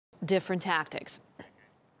different tactics.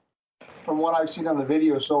 From what I've seen on the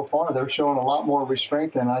video so far, they're showing a lot more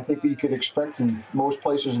restraint than I think you could expect in most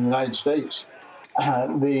places in the United States.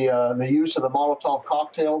 The use of the Molotov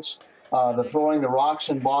cocktails, the throwing the rocks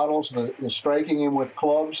and bottles, the striking him with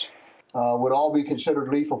clubs would all be considered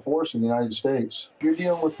lethal force in the United States. If you're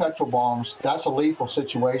dealing with petrol bombs, that's a lethal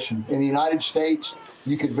situation. In the United States,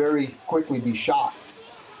 you could very quickly be shot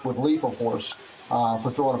with lethal force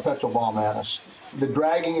for throwing a petrol bomb at us. The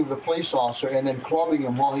dragging of the police officer and then clubbing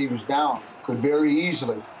him while he was down could very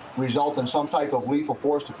easily result in some type of lethal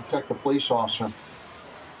force to protect the police officer.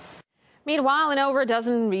 Meanwhile, in over a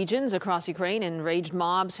dozen regions across Ukraine, enraged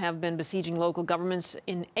mobs have been besieging local governments.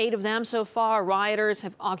 In 8 of them so far, rioters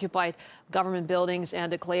have occupied government buildings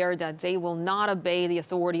and declared that they will not obey the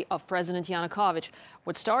authority of President Yanukovych.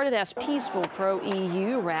 What started as peaceful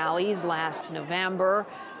pro-EU rallies last November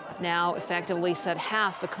have now effectively set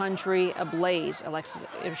half the country ablaze. Alexei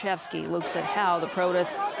Irshevsky looks at how the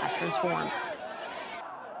protest has transformed.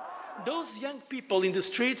 Those young people in the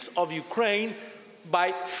streets of Ukraine,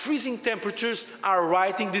 by freezing temperatures, are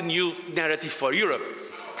writing the new narrative for Europe.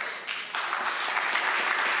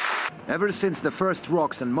 Ever since the first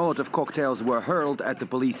rocks and Molotov cocktails were hurled at the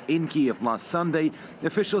police in Kiev last Sunday,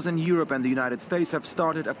 officials in Europe and the United States have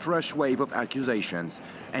started a fresh wave of accusations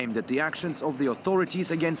aimed at the actions of the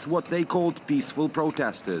authorities against what they called peaceful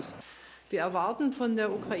protesters.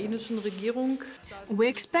 We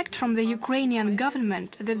expect from the Ukrainian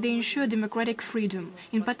government that they ensure democratic freedom,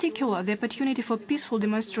 in particular the opportunity for peaceful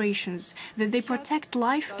demonstrations, that they protect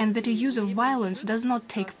life and that a use of violence does not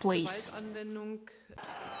take place.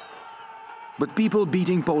 But people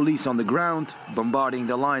beating police on the ground, bombarding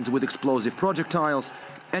the lines with explosive projectiles,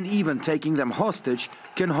 and even taking them hostage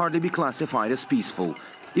can hardly be classified as peaceful.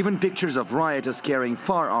 Even pictures of rioters carrying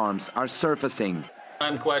firearms are surfacing.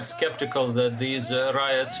 I'm quite skeptical that these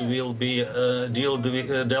riots will be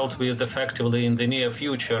dealt with effectively in the near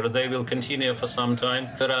future. They will continue for some time.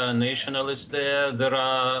 There are nationalists there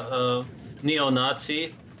are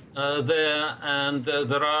neo-Nazi there, and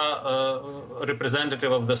there are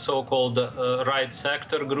representatives of the so-called right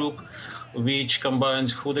sector group, which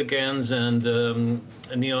combines hooligans and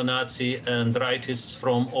neo-Nazi and rightists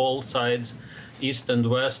from all sides, East and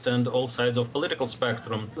West, and all sides of political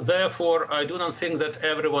spectrum. Therefore, I do not think that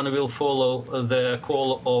everyone will follow the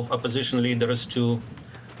call of opposition leaders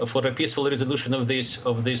for a peaceful resolution of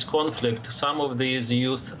this conflict. Some of these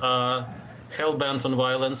youth are hell-bent on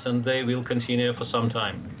violence, and they will continue for some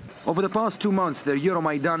time. Over the past 2 months, the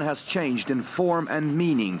Euromaidan has changed in form and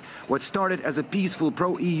meaning. What started as a peaceful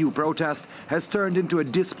pro-EU protest has turned into a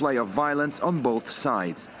display of violence on both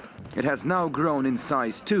sides. It has now grown in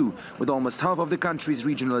size too, with almost half of the country's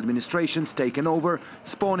regional administrations taken over,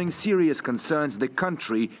 spawning serious concerns the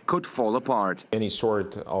country could fall apart. Any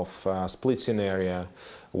sort of split scenario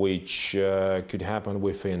which could happen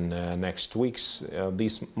within next weeks,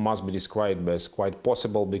 this must be described as quite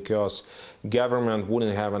possible because government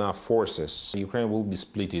wouldn't have enough forces. Ukraine will be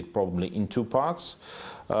split probably in 2 parts.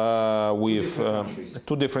 With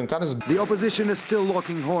two different countries. The opposition is still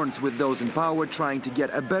locking horns with those in power, trying to get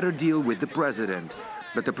a better deal with the president.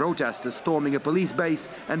 But the protesters storming a police base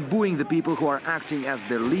and booing the people who are acting as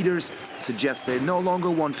their leaders suggest they no longer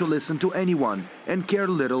want to listen to anyone and care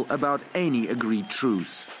little about any agreed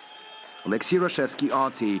truce. Alexei Irshevsky,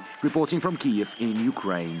 RT, reporting from Kiev in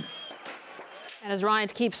Ukraine. And as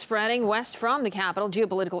riots keep spreading west from the capital,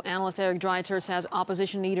 geopolitical analyst Eric Dreiter says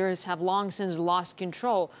opposition leaders have long since lost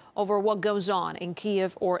control over what goes on in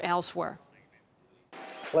Kiev or elsewhere.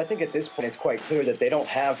 Well, I think at this point it's quite clear that they don't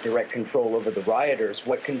have direct control over the rioters.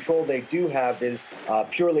 What control they do have is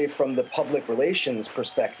purely from the public relations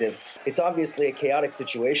perspective. It's obviously a chaotic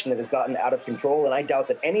situation that has gotten out of control, and I doubt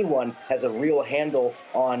that anyone has a real handle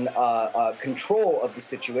on control of the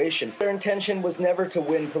situation. Their intention was never to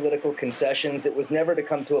win political concessions. It was never to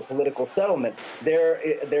come to a political settlement.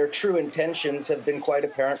 Their true intentions have been quite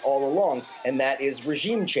apparent all along, and that is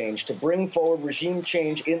regime change, to bring forward regime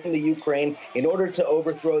change in the Ukraine in order to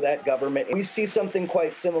overthrow that government. We see something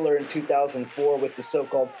quite similar in 2004 with the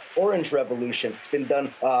so-called Orange Revolution. It's been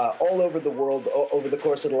done all over the world over the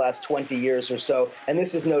course of the last 20 years or so, and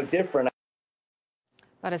this is no different.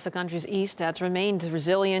 But it's the country's east that's remained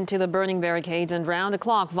resilient to the burning barricades and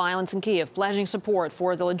round-the-clock violence in Kiev, pledging support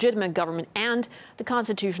for the legitimate government and the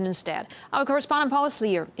constitution instead. Our correspondent Paula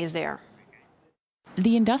Sleer is there.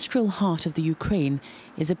 The industrial heart of the Ukraine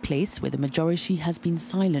is a place where the majority has been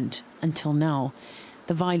silent until now.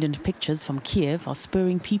 The violent pictures from Kiev are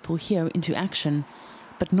spurring people here into action,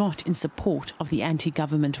 but not in support of the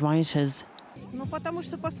anti-government rioters.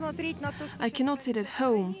 I cannot sit at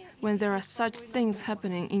home when there are such things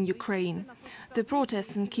happening in Ukraine. The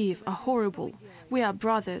protests in Kiev are horrible. We are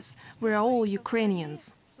brothers. We are all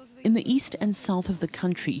Ukrainians. In the east and south of the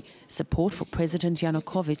country, support for President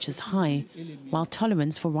Yanukovych is high, while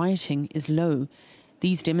tolerance for rioting is low.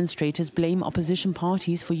 These demonstrators blame opposition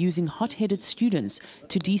parties for using hot-headed students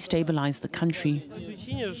to destabilize the country.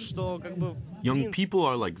 Young people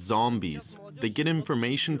are like zombies. They get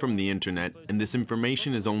information from the internet, and this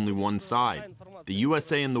information is only one side. The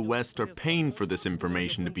USA and the West are paying for this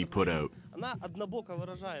information to be put out.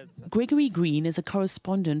 Gregory Green is a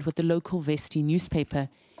correspondent with the local Vesti newspaper.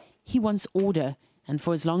 He wants order, and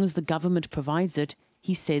for as long as the government provides it,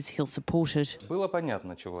 he says he'll support it.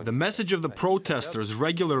 The message of the protesters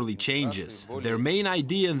regularly changes. Their main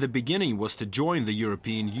idea in the beginning was to join the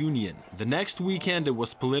European Union. The next weekend it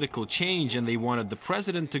was political change and they wanted the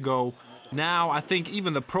president to go. Now I think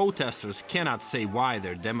even the protesters cannot say why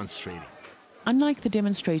they're demonstrating. Unlike the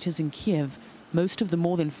demonstrators in Kiev, most of the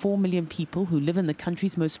more than 4 million people who live in the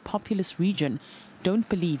country's most populous region don't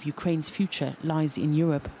believe Ukraine's future lies in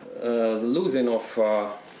Europe. The losing of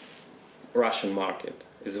Russian market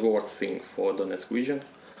is the worst thing for Donetsk region.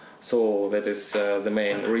 So that is the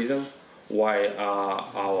main reason why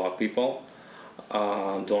our people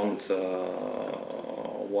don't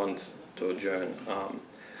want to join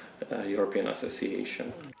European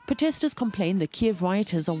Association. Protesters complain the Kiev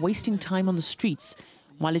rioters are wasting time on the streets,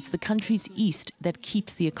 while it's the country's east that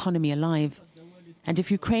keeps the economy alive. And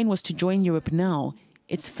if Ukraine was to join Europe now,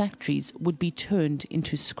 its factories would be turned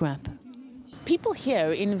into scrap. People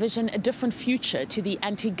here envision a different future to the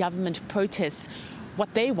anti-government protests.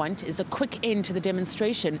 What they want is a quick end to the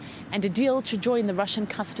demonstration and a deal to join the Russian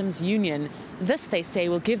customs union. This, they say,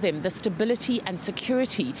 will give them the stability and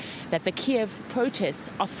security that the Kiev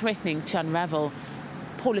protests are threatening to unravel.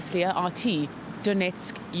 Paula Slier, RT,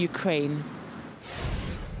 Donetsk, Ukraine.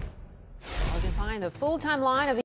 You can find the full timeline of the